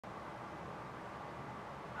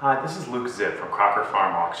Hi, this is Luke Zipp from Crocker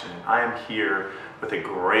Farm Auction. I am here with a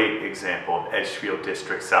great example of Edgefield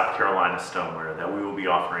District, South Carolina stoneware that we will be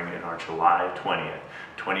offering in our July 20th,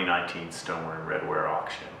 2019 Stoneware and Redware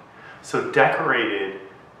auction. So decorated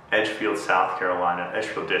Edgefield,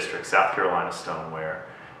 Edgefield District, South Carolina stoneware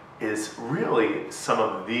is really some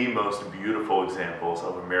of the most beautiful examples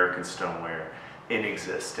of American stoneware in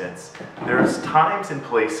existence. There's times and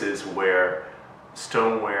places where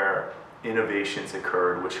stoneware innovations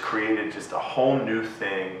occurred which created just a whole new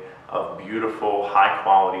thing of beautiful,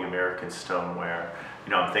 high-quality American stoneware.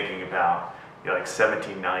 You know, I'm thinking about like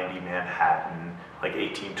 1790 Manhattan, like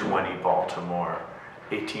 1820 Baltimore,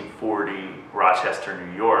 1840 Rochester,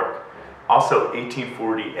 New York. Also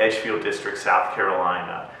 1840 Edgefield District, South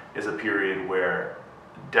Carolina is a period where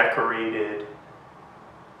decorated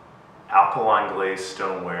alkaline glazed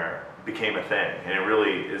stoneware became a thing, and it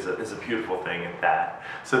really is a beautiful thing at that.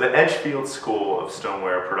 So the Edgefield School of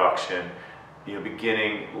Stoneware Production,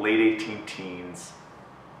 beginning late 18 teens,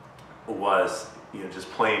 was just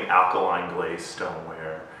plain alkaline glazed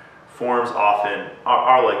stoneware. Forms often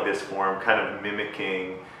are like this form, kind of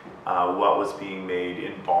mimicking what was being made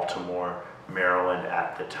in Baltimore, Maryland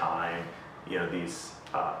at the time. These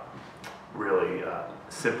really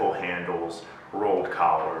simple handles, rolled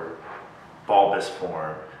collar, bulbous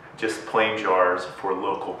form, just plain jars for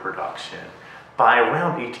local production. By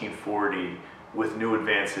around 1840, with new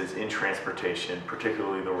advances in transportation,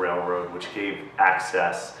 particularly the railroad, which gave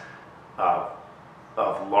access of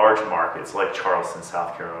large markets like Charleston,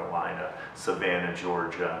 South Carolina, Savannah,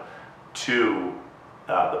 Georgia, to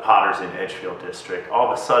the potters in Edgefield District,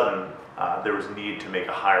 all of a sudden there was need to make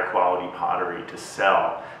a higher quality pottery to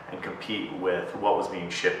sell and compete with what was being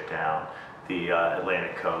shipped down the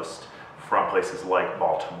Atlantic coast from places like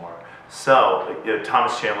Baltimore. So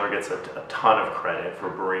Thomas Chandler gets a ton of credit for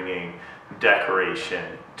bringing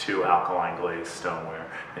decoration to alkaline glazed stoneware.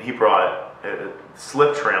 And he brought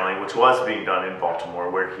slip trailing, which was being done in Baltimore,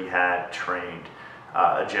 where he had trained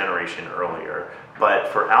a generation earlier. But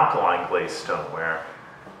for alkaline glazed stoneware,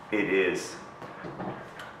 it is,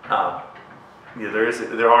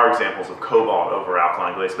 there are examples of cobalt over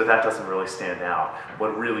alkaline glaze, but that doesn't really stand out.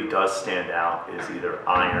 What really does stand out is either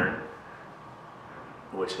iron,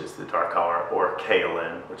 which is the dark color, or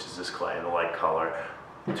kaolin, which is this clay in the light color.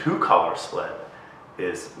 Two-color slip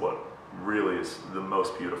is what really is the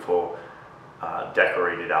most beautiful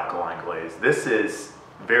decorated alkaline glaze. This is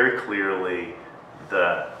very clearly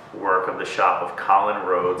the work of the shop of Collin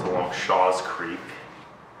Rhodes along Shaw's Creek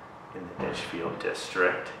in the Edgefield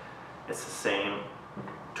District. It's the same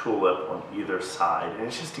tulip on either side, and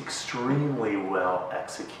it's just extremely well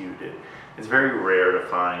executed. It's very rare to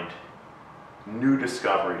find new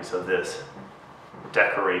discoveries of this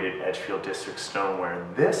decorated Edgefield District stoneware.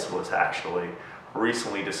 This was actually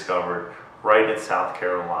recently discovered right in South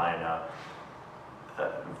Carolina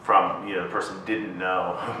from the person didn't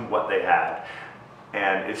know what they had,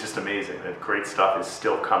 and it's just amazing that great stuff is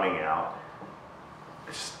still coming out.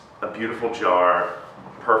 It's just a beautiful jar,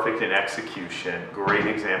 perfect in execution, great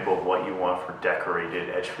example of what you want for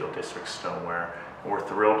decorated Edgefield District stoneware. We're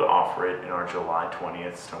thrilled to offer it in our July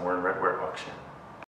 20th Stoneware and Redware auction.